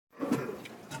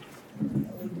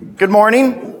Good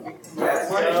morning.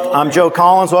 I'm Joe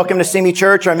Collins. Welcome to Simi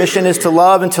Church. Our mission is to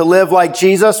love and to live like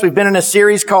Jesus. We've been in a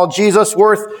series called Jesus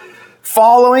Worth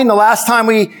Following. The last time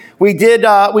we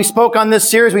spoke on this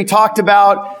series, we talked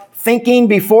about thinking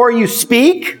before you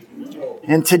speak.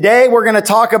 And today we're going to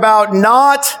talk about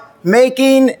not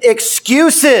making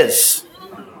excuses.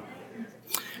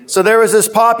 So there was this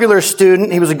popular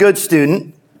student. He was a good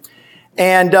student.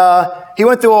 And he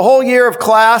went through a whole year of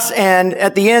class and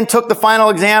at the end took the final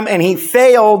exam and he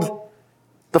failed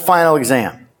the final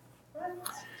exam.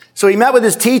 So he met with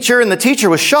his teacher and the teacher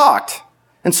was shocked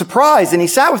and surprised. And he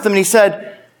sat with him and he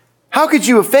said, "How could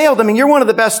you have failed? I mean, you're one of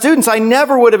the best students. I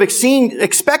never would have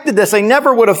expected this. I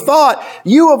never would have thought,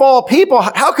 you of all people,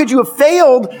 how could you have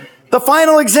failed the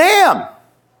final exam?"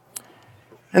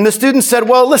 And the student said,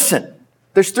 "Well, listen,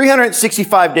 there's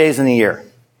 365 days in the year.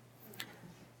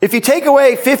 If you take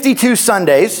away 52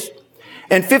 Sundays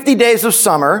and 50 days of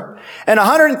summer and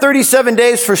 137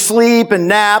 days for sleep and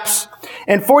naps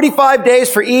and 45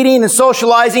 days for eating and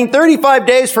socializing, 35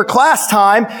 days for class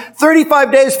time,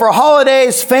 35 days for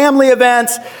holidays, family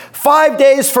events, 5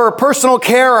 days for personal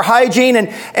care or hygiene,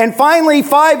 and finally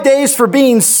 5 days for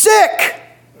being sick,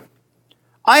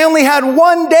 I only had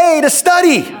 1 day to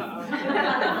study."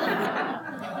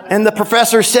 And the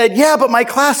professor said, "Yeah, but my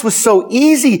class was so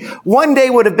easy. 1 day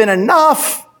would have been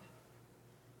enough."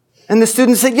 And the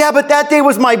student said, "Yeah, but that day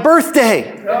was my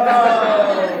birthday."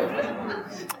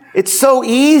 It's so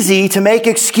easy to make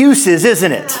excuses,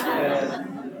 isn't it?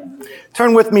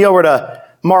 Turn with me over to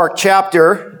Mark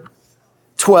chapter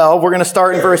 12. We're going to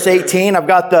start in verse 18. I've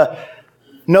got the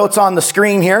notes on the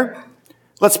screen here.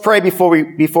 Let's pray before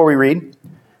we read.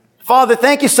 Father,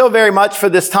 thank you so very much for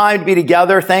this time to be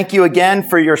together. Thank you again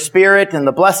for your Spirit and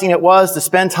the blessing it was to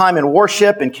spend time in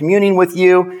worship and communing with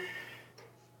you.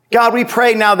 God, we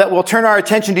pray now that we'll turn our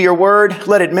attention to your word.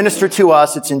 Let it minister to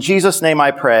us. It's in Jesus' name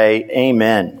I pray.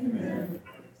 Amen.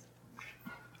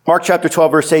 Mark chapter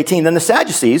 12, verse 18. Then the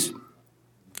Sadducees,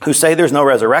 who say there's no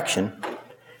resurrection,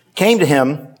 came to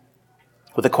him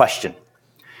with a question.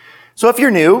 So if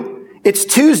you're new, it's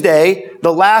Tuesday,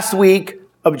 the last week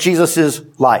of Jesus'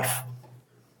 life.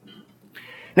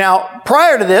 Now,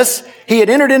 prior to this, he had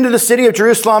entered into the city of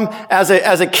Jerusalem as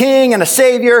a king and a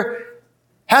savior,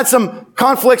 had some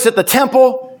conflicts at the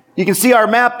temple. You can see our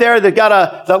map there. They've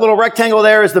got that little rectangle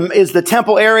there is the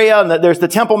temple area, and there's the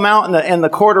Temple Mount and the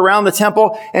court around the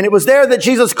temple. And it was there that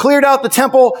Jesus cleared out the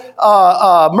temple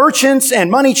merchants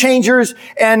and money changers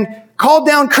and called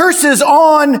down curses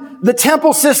on the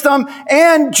temple system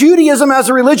and Judaism as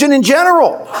a religion in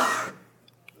general,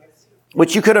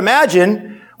 which you could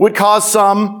imagine would cause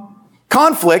some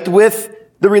conflict with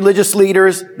the religious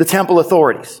leaders, the temple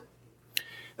authorities.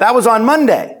 That was on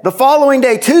Monday. The following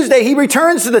day, Tuesday, he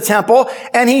returns to the temple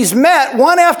and he's met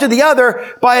one after the other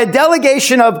by a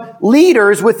delegation of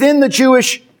leaders within the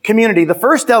Jewish community. The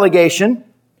first delegation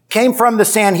came from the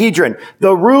Sanhedrin,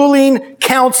 the ruling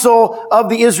council of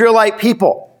the Israelite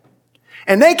people.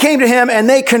 And they came to him and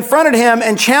they confronted him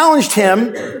and challenged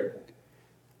him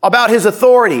about his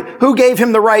authority, who gave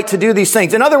him the right to do these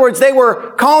things. In other words, they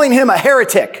were calling him a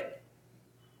heretic.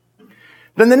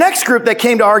 Then the next group that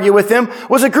came to argue with him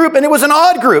was a group, and it was an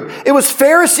odd group. It was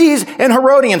Pharisees and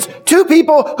Herodians, two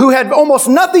people who had almost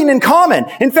nothing in common.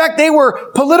 In fact, they were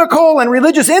political and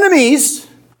religious enemies,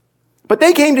 but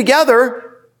they came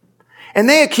together and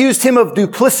they accused him of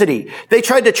duplicity. They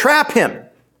tried to trap him.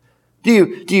 Do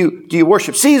you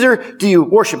worship Caesar? Do you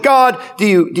worship God? Do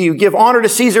you give honor to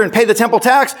Caesar and pay the temple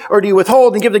tax? Or do you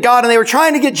withhold and give to God? And they were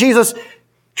trying to get Jesus,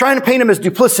 trying to paint him as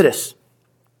duplicitous.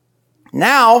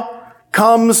 Now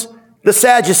comes the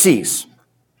Sadducees.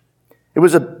 It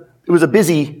was a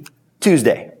busy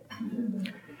Tuesday.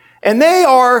 And they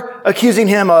are accusing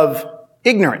him of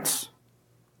ignorance.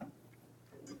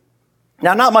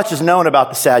 Now, not much is known about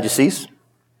the Sadducees.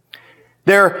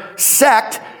 Their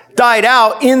sect died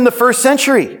out in the first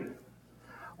century.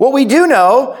 What we do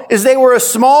know is they were a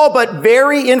small but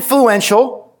very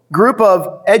influential group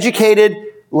of educated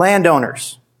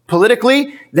landowners.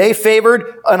 Politically, they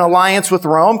favored an alliance with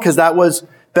Rome because that was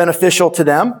beneficial to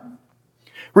them.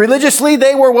 Religiously,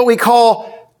 they were what we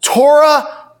call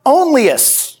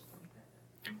Torah-onlyists.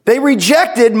 They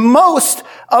rejected most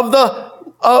of the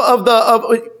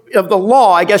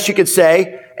law, I guess you could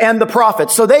say, and the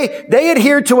prophets. So they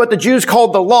adhered to what the Jews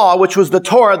called the law, which was the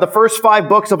Torah, the first 5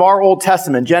 books of our Old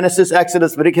Testament, Genesis,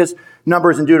 Exodus, Leviticus,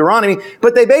 Numbers, and Deuteronomy.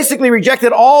 But they basically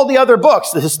rejected all the other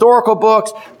books, the historical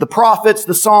books, the prophets,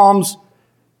 the Psalms,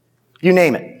 you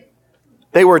name it.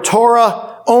 They were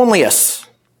Torah-onlyists.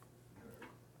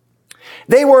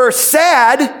 They were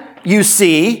sad, you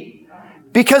see,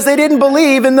 because they didn't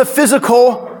believe in the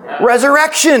physical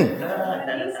resurrection.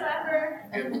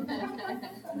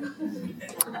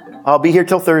 I'll be here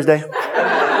till Thursday.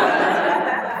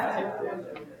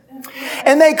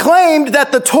 And they claimed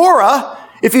that the Torah,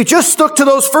 if you just stuck to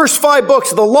those first 5 books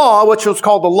of the law, which was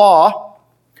called the law,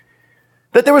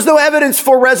 that there was no evidence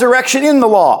for resurrection in the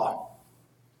law.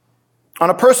 On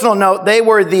a personal note, they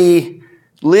were the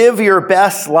live your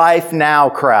best life now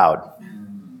crowd.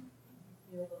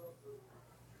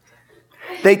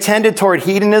 They tended toward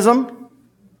hedonism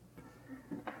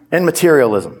and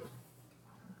materialism.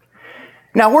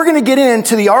 Now, we're going to get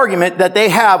into the argument that they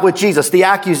have with Jesus, the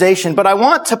accusation, but I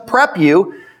want to prep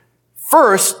you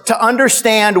first to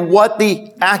understand what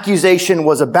the accusation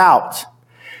was about.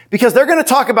 Because they're going to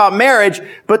talk about marriage,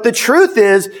 but the truth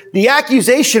is the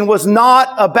accusation was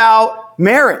not about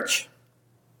marriage.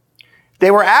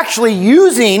 They were actually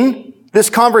using this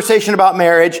conversation about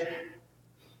marriage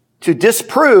to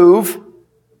disprove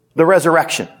the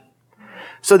resurrection.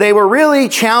 So they were really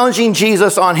challenging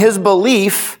Jesus on his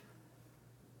belief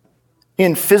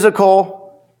in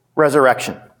physical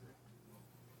resurrection.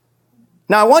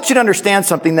 Now, I want you to understand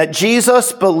something, that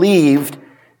Jesus believed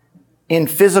in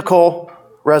physical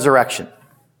resurrection.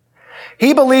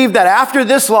 He believed that after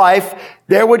this life,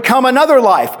 there would come another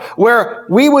life where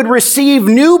we would receive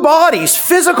new bodies,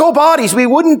 physical bodies. We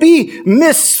wouldn't be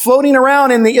mists floating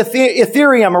around in the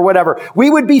Ethereum or whatever. We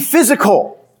would be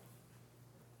physical.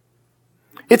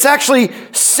 It's actually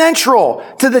central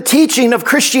to the teaching of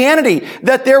Christianity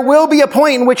that there will be a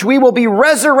point in which we will be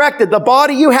resurrected. The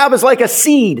body you have is like a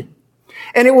seed,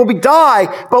 and it will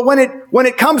die, but when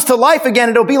it comes to life again,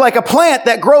 it'll be like a plant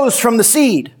that grows from the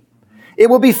seed. It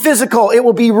will be physical. It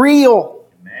will be real.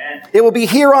 Amen. It will be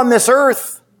here on this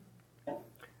earth,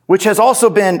 which is also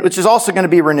going to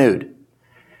be renewed.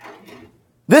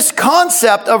 This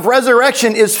concept of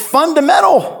resurrection is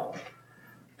fundamental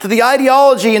to the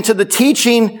ideology and to the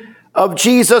teaching of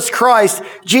Jesus Christ.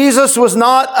 Jesus was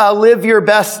not a live your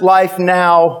best life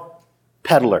now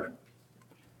peddler.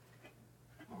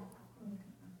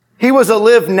 He was a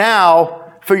live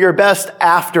now for your best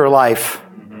afterlife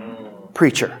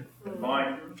preacher.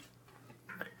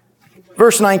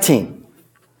 Verse 19.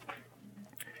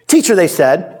 Teacher, they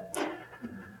said,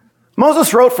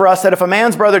 Moses wrote for us that if a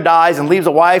man's brother dies and leaves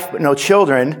a wife but no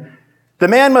children, the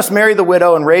man must marry the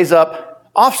widow and raise up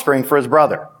offspring for his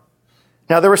brother.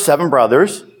 Now there were 7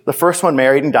 brothers. The first one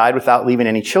married and died without leaving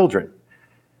any children.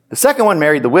 The second one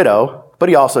married the widow, but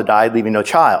he also died, leaving no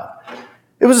child.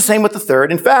 It was the same with the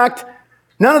third. In fact,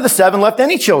 none of the 7 left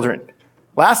any children.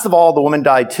 Last of all, the woman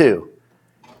died too.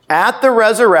 At the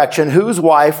resurrection, whose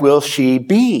wife will she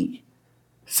be?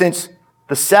 Since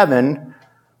the 7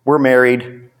 were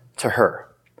married to her.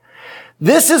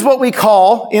 This is what we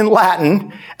call, in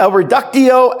Latin, a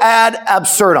reductio ad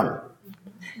absurdum.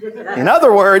 In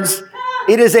other words,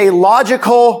 it is a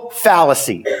logical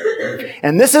fallacy.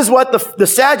 And this is what the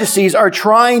Sadducees are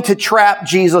trying to trap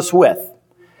Jesus with.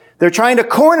 They're trying to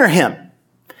corner him.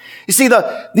 You see,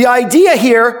 the idea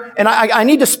here, and I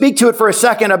need to speak to it for a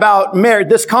second about marriage,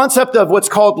 this concept of what's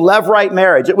called levirate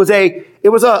marriage. It was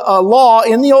a law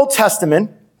in the Old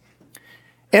Testament.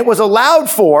 It was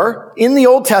allowed for in the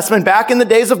Old Testament, back in the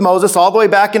days of Moses, all the way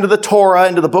back into the Torah,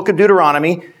 into the book of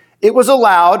Deuteronomy. It was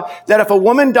allowed that if a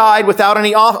woman died without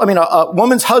a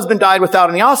woman's husband died without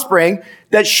any offspring,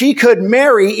 that she could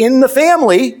marry in the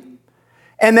family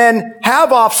and then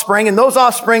have offspring, and those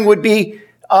offspring would be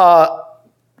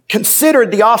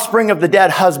considered the offspring of the dead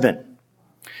husband.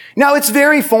 Now, it's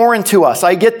very foreign to us.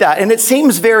 I get that. And it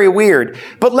seems very weird.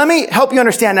 But let me help you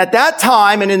understand. At that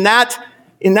time and in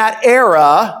that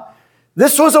era,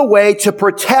 this was a way to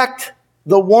protect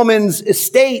the woman's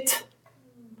estate.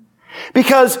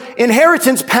 Because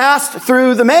inheritance passed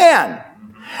through the man.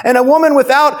 And a woman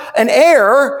without an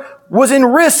heir was in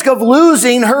risk of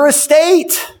losing her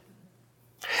estate.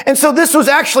 And so this was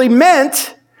actually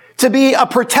meant to be a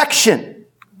protection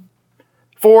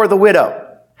for the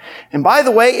widow. And by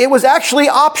the way, it was actually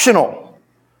optional.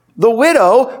 The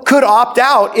widow could opt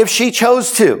out if she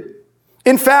chose to.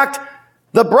 In fact,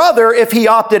 the brother, if he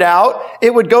opted out,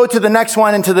 it would go to the next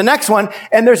one and to the next one.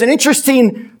 And there's an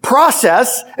interesting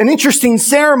process, an interesting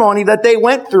ceremony that they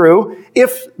went through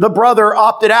if the brother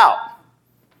opted out.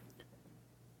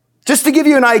 Just to give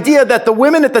you an idea that the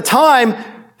women at the time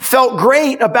felt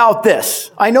great about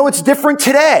this. I know it's different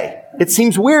today. It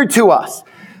seems weird to us.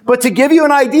 But to give you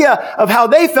an idea of how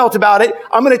they felt about it,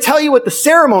 I'm going to tell you what the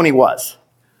ceremony was.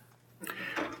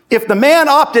 If the man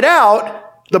opted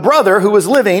out, the brother who was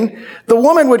living, the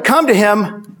woman would come to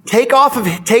him, take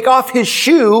off his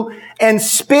shoe and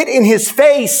spit in his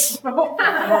face.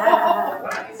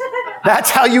 That's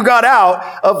how you got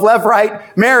out of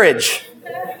levirate marriage.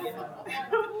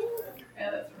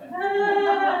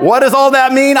 What does all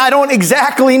that mean? I don't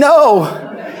exactly know.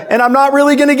 And I'm not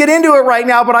really going to get into it right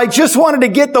now, but I just wanted to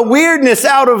get the weirdness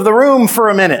out of the room for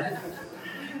a minute.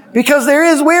 Because there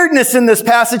is weirdness in this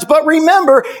passage. But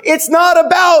remember, it's not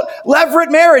about levirate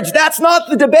marriage. That's not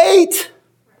the debate.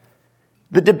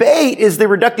 The debate is the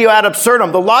reductio ad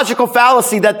absurdum, the logical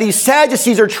fallacy that these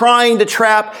Sadducees are trying to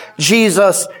trap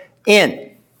Jesus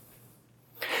in.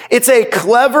 It's a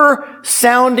clever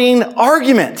sounding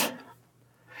argument.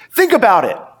 Think about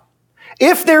it.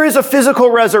 If there is a physical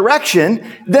resurrection,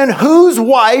 then whose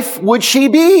wife would she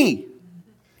be?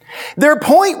 Their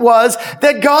point was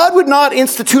that God would not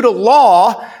institute a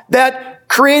law that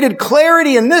created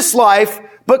clarity in this life,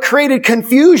 but created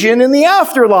confusion in the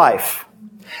afterlife.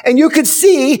 And you could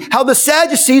see how the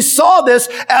Sadducees saw this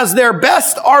as their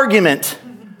best argument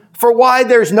for why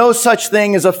there's no such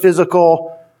thing as a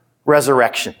physical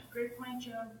resurrection. Great point,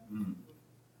 Joe.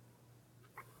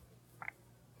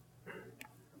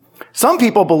 Some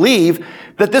people believe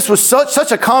that this was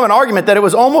such a common argument that it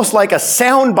was almost like a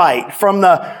soundbite from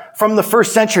the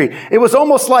first century. It was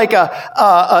almost like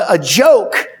a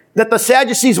joke that the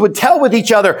Sadducees would tell with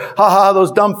each other. Ha ha,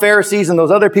 those dumb Pharisees and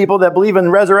those other people that believe in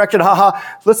resurrection. Ha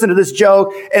ha, listen to this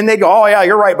joke. And they'd go, oh yeah,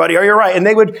 you're right, buddy. Oh, you're right. And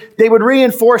they would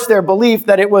reinforce their belief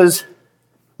that it was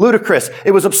ludicrous.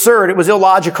 It was absurd. It was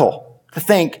illogical to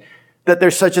think that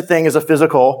there's such a thing as a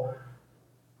physical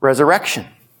resurrection.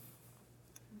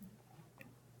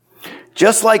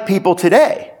 Just like people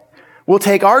today will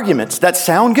take arguments that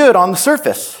sound good on the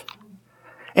surface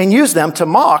and use them to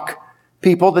mock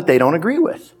people that they don't agree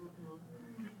with.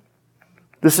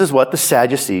 This is what the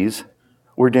Sadducees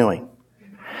were doing.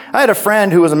 I had a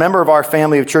friend who was a member of our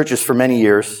family of churches for many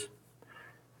years.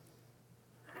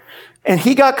 And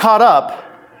he got caught up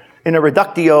in a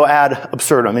reductio ad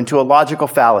absurdum, into a logical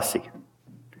fallacy.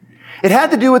 It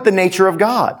had to do with the nature of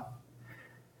God.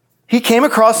 He came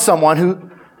across someone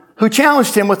who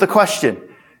challenged him with the question,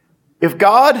 if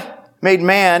God made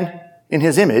man in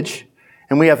his image,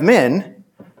 and we have men,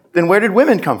 then where did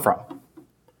women come from?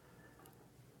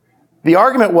 The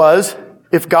argument was,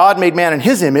 if God made man in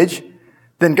his image,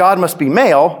 then God must be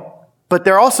male, but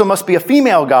there also must be a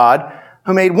female God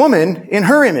who made woman in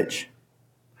her image.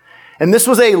 And this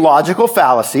was a logical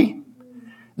fallacy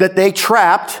that they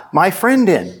trapped my friend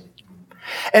in.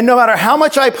 And no matter how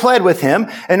much I pled with him,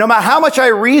 and no matter how much I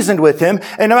reasoned with him,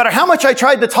 and no matter how much I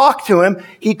tried to talk to him,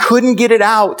 he couldn't get it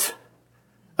out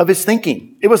of his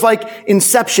thinking. It was like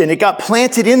Inception. It got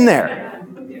planted in there.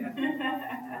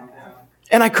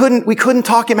 And we couldn't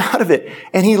talk him out of it.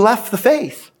 And he left the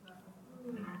faith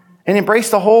and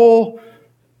embraced a whole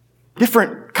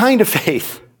different kind of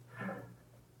faith.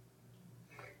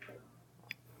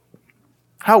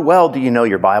 How well do you know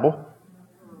your Bible?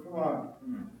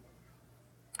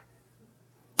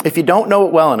 If you don't know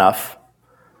it well enough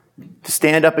to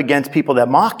stand up against people that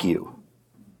mock you,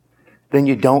 then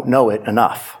you don't know it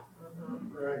enough.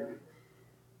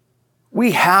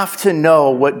 We have to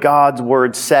know what God's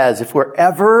Word says if we're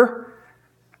ever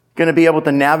going to be able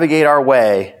to navigate our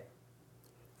way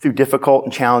through difficult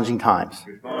and challenging times.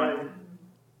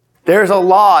 There's a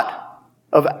lot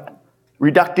of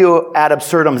reductio ad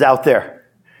absurdums out there.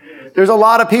 There's a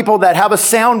lot of people that have a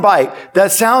soundbite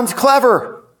that sounds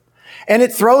clever, and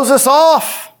it throws us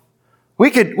off. We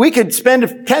could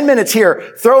spend 10 minutes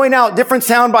here throwing out different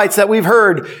sound bites that we've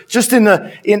heard just in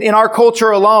our culture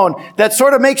alone that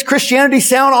sort of makes Christianity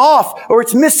sound off, or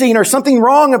it's missing, or something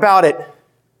wrong about it.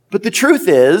 But the truth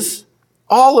is,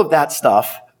 all of that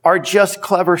stuff are just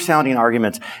clever sounding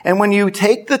arguments. And when you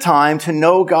take the time to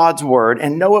know God's Word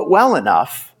and know it well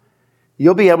enough,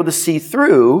 you'll be able to see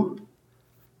through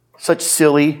such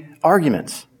silly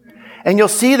arguments. And you'll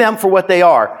see them for what they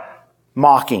are,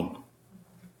 mocking.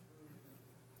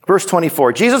 Verse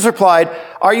 24, Jesus replied,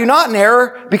 "Are you not in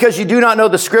error because you do not know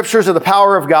the Scriptures or the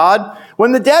power of God?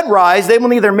 When the dead rise, they will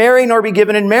neither marry nor be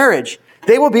given in marriage.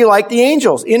 They will be like the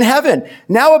angels in heaven.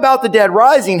 Now about the dead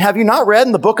rising, have you not read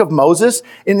in the book of Moses,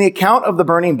 in the account of the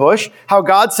burning bush, how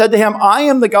God said to him, I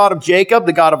am the God of Jacob,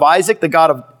 the God of Isaac, the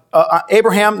God of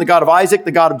Abraham, the God of Isaac,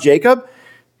 the God of Jacob?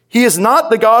 He is not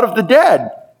the God of the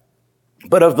dead,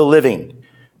 but of the living.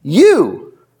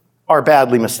 You are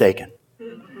badly mistaken."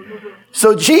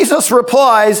 So Jesus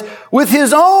replies with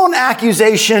his own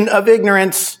accusation of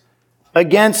ignorance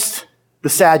against the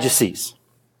Sadducees.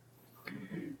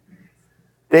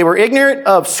 They were ignorant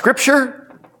of Scripture,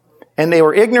 and they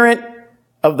were ignorant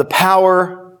of the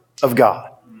power of God.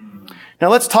 Now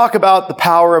let's talk about the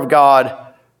power of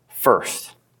God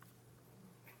first.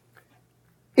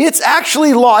 It's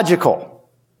actually logical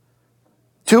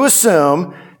to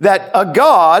assume that a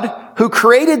God who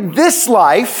created this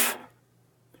life,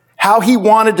 how he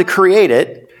wanted to create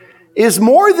it, is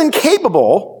more than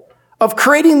capable of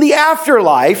creating the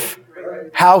afterlife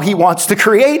how he wants to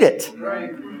create it.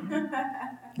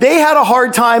 They had a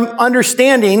hard time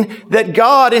understanding that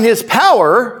God in his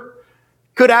power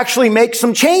could actually make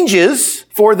some changes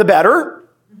for the better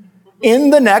in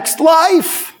the next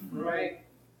life.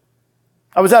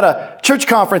 I was at a church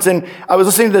conference and I was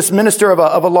listening to this minister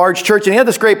of a large church, and he had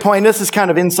this great point. This is kind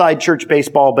of inside church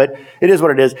baseball, but it is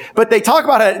what it is. But they talk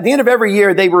about it at the end of every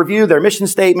year, they review their mission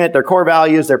statement, their core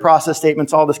values, their process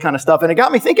statements, all this kind of stuff. And it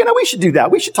got me thinking, oh, we should do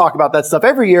that. We should talk about that stuff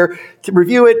every year to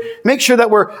review it, make sure that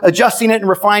we're adjusting it and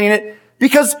refining it,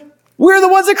 because we're the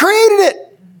ones that created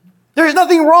it. There's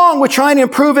nothing wrong with trying to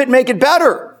improve it and make it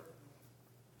better.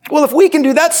 Well, if we can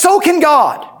do that, so can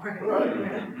God.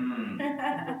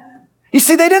 You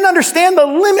see, they didn't understand the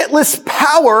limitless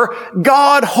power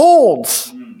God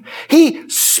holds. He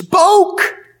spoke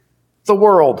the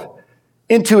world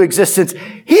into existence.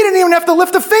 He didn't even have to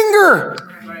lift a finger.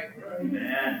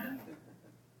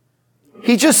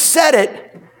 He just said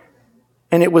it,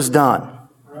 and it was done.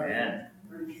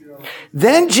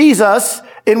 Then Jesus,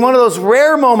 in one of those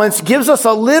rare moments, gives us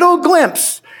a little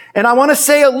glimpse. And I want to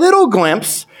say a little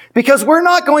glimpse, because we're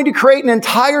not going to create an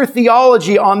entire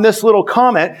theology on this little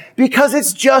comment, because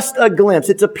it's just a glimpse.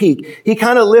 It's a peek. He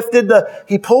kind of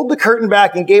he pulled the curtain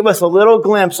back and gave us a little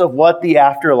glimpse of what the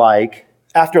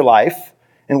afterlife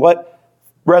and what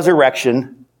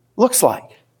resurrection looks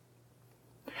like.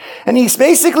 And he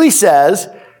basically says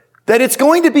that it's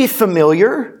going to be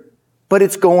familiar, but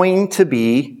it's going to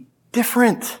be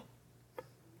different.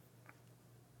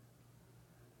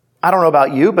 I don't know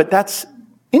about you, but that's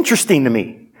interesting to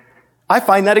me. I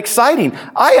find that exciting.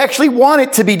 I actually want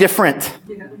it to be different.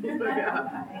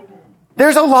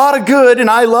 There's a lot of good, and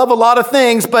I love a lot of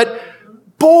things, but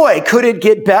boy, could it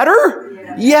get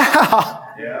better?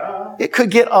 Yeah. It could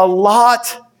get a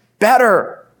lot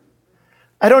better.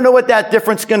 I don't know what that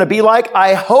difference is going to be like.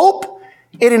 I hope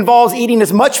it involves eating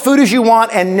as much food as you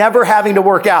want and never having to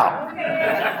work out.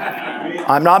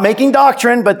 I'm not making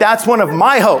doctrine, but that's one of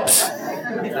my hopes.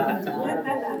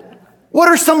 What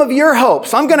are some of your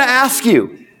hopes? I'm going to ask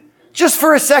you, just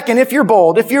for a second, if you're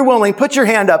bold, if you're willing, put your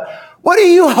hand up. What do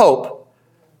you hope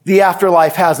the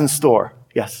afterlife has in store?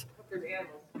 Yes?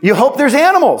 You hope there's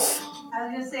animals. I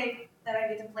was going to say that I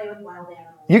get to play with wild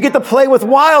animals. You get to play with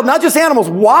wild, not just animals,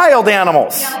 wild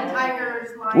animals.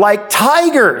 Yeah, like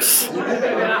tigers.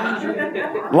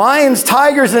 Lions,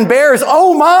 tigers, and bears.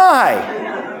 Oh my!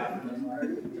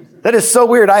 That is so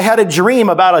weird. I had a dream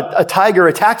about a tiger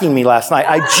attacking me last night.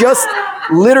 I just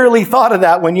literally thought of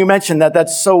that when you mentioned that.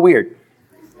 That's so weird.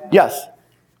 Yes?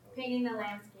 Painting the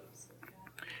landscapes.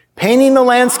 Painting the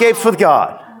landscapes with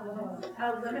God.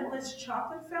 A limitless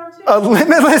chocolate fountain. A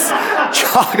limitless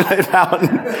chocolate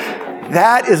fountain.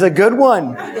 That is a good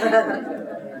one.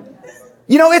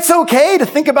 You know, it's okay to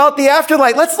think about the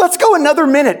afterlife. Let's go another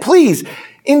minute, please.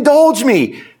 Indulge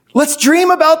me. Let's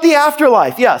dream about the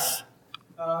afterlife. Yes?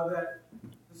 That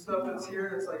the stuff that's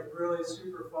here that's like really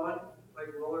super fun, like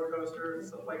roller coasters and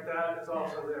stuff like that, is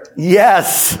also there.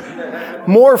 Yes.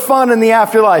 More fun in the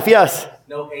afterlife. Yes.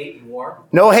 No hate and war.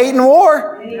 No hate and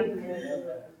war.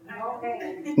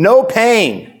 No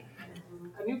pain.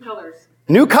 New colors.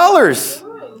 New colors.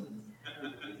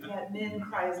 That men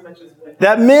cry as much as women.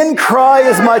 That men cry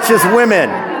as much as women.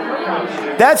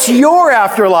 That's your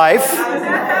afterlife.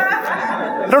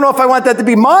 I don't know if I want that to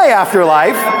be my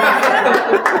afterlife.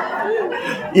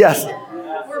 Yes.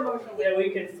 That we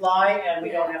can fly and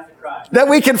we don't have to cry. That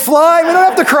we can fly, we don't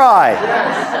have to cry.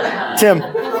 Tim.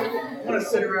 I want to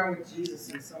sit around with Jesus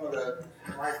and some of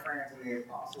my friends and the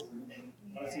apostles. I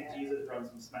want to see Jesus run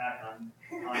some smack on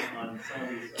some of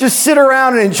these. Just sit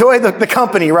around and enjoy the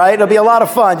company, right? It'll be a lot of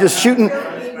fun. Just shooting,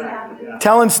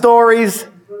 telling stories.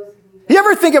 You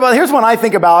ever think about, here's one I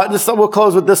think about, just we'll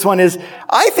close with this one, is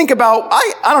I think about,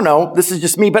 I don't know, this is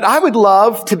just me, but I would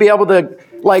love to be able to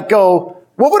like go,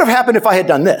 what would have happened if I had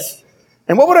done this?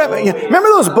 And what would have, remember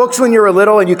those books when you were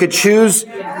little and you could choose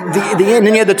the end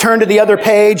and you had to turn to the other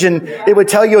page and it would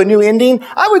tell you a new ending?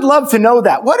 I would love to know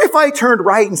that. What if I turned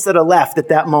right instead of left at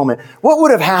that moment? What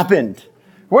would have happened?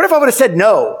 What if I would have said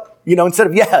no, instead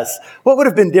of yes? What would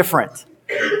have been different?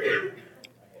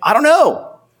 I don't know.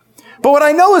 But what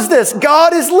I know is this,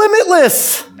 God is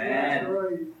limitless.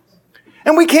 Amen.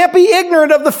 And we can't be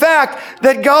ignorant of the fact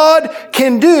that God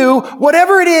can do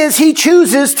whatever it is He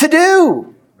chooses to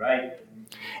do. Right.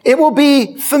 It will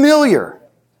be familiar,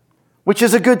 which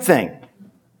is a good thing.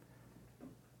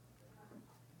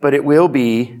 But it will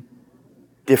be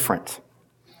different.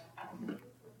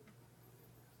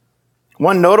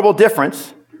 One notable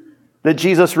difference that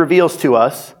Jesus reveals to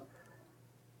us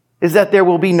is that there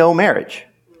will be no marriage.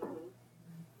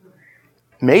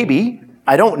 Maybe,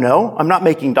 I don't know, I'm not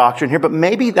making doctrine here, but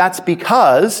maybe that's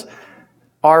because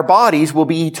our bodies will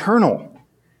be eternal.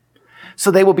 So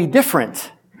they will be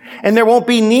different. And there won't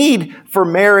be need for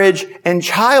marriage and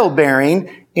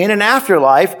childbearing in an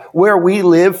afterlife where we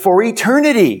live for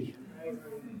eternity.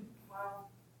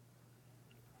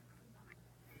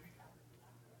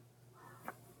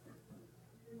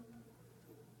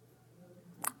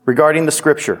 Regarding the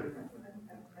scripture,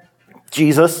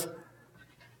 Jesus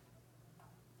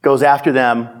goes after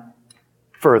them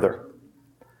further.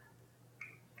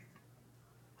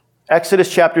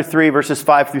 Exodus chapter 3, verses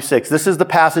 5 through 6. This is the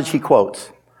passage he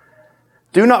quotes.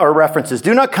 Do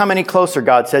not come any closer,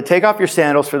 God said. Take off your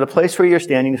sandals, for the place where you're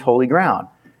standing is holy ground.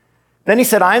 Then he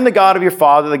said, I am the God of your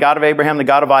father, the God of Abraham, the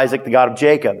God of Isaac, the God of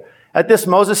Jacob. At this,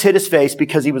 Moses hid his face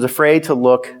because he was afraid to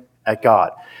look at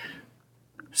God.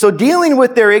 So dealing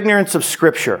with their ignorance of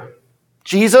Scripture,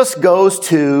 Jesus goes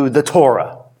to the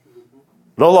Torah,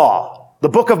 the law, the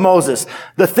book of Moses,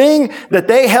 the thing that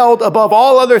they held above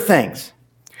all other things.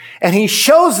 And he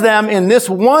shows them in this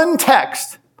one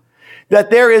text that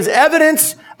there is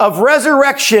evidence of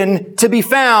resurrection to be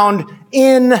found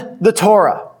in the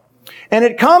Torah. And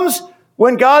it comes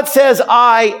when God says,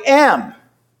 I am,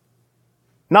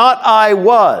 not I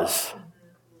was.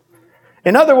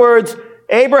 In other words,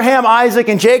 Abraham, Isaac,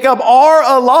 and Jacob are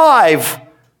alive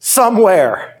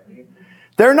somewhere.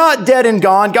 They're not dead and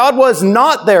gone. God was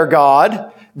not their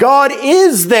God. God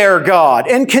is their God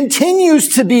and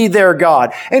continues to be their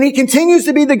God. And he continues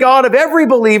to be the God of every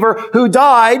believer who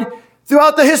died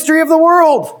throughout the history of the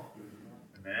world.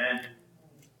 Amen.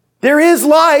 There is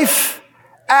life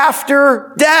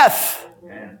after death.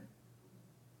 Amen.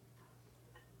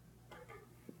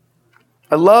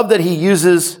 I love that he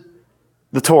uses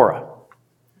the Torah.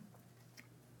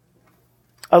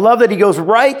 I love that he goes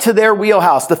right to their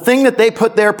wheelhouse, the thing that they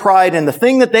put their pride in, the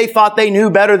thing that they thought they knew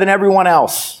better than everyone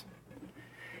else.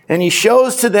 And he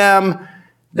shows to them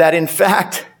that, in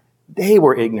fact, they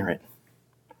were ignorant.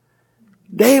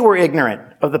 They were ignorant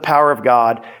of the power of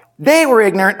God. They were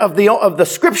ignorant of the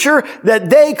scripture that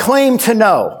they claimed to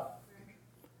know.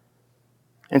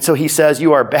 And so he says,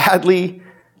 you are badly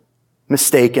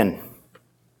mistaken.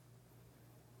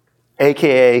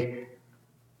 AKA,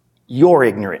 you're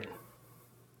ignorant.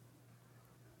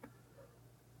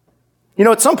 You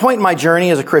know, at some point in my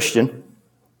journey as a Christian,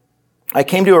 I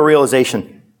came to a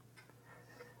realization.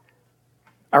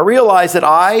 I realized that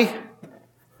I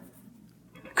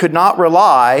could not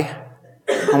rely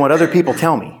on what other people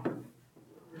tell me.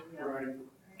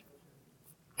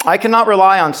 I cannot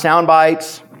rely on sound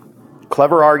bites,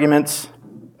 clever arguments.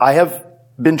 I have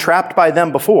been trapped by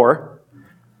them before,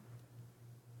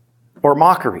 or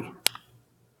mockery.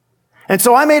 And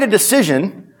so I made a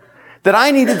decision that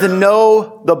I needed to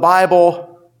know the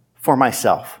Bible for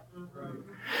myself.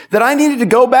 That I needed to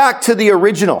go back to the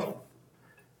original,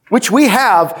 which we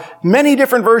have many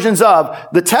different versions of.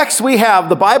 The text we have,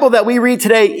 the Bible that we read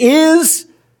today, is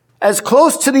as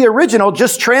close to the original,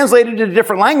 just translated into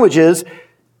different languages,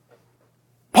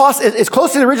 as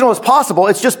close to the original as possible.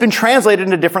 It's just been translated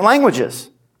into different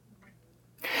languages.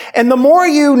 And the more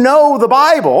you know the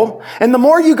Bible, and the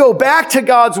more you go back to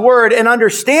God's Word and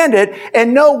understand it,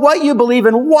 and know what you believe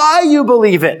and why you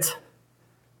believe it,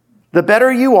 the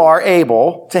better you are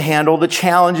able to handle the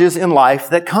challenges in life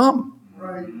that come.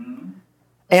 Right.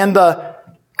 And the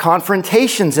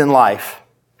confrontations in life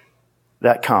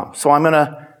that come. So I'm going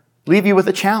to leave you with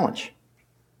a challenge.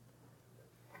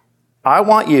 I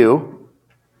want you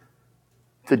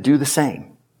to do the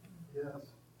same. Yes.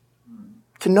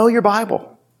 To know your Bible.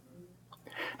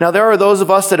 Now, there are those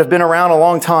of us that have been around a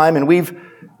long time and we've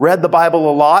read the Bible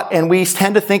a lot, and we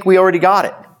tend to think we already got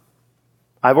it.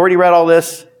 I've already read all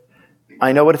this.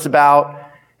 I know what it's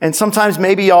about. And sometimes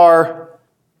maybe our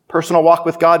personal walk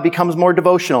with God becomes more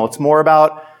devotional. It's more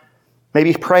about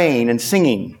maybe praying and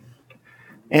singing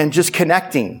and just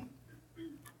connecting.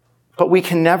 But we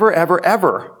can never, ever,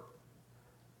 ever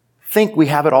think we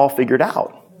have it all figured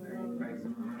out.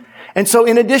 And so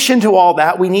in addition to all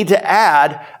that, we need to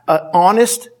add an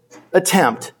honest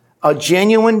attempt, a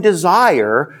genuine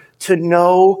desire to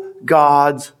know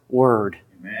God's Word.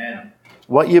 Amen.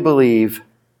 What you believe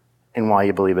and why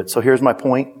you believe it. So here's my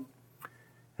point,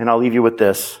 and I'll leave you with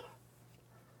this.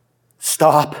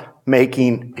 Stop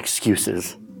making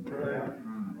excuses.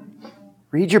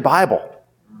 Read your Bible.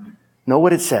 know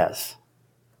what it says.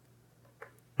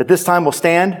 At this time, we'll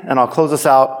stand, and I'll close us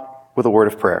out with a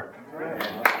word of prayer.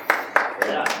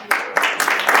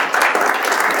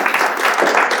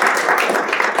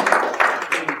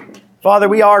 Father,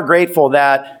 we are grateful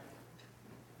that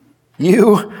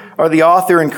you are the author and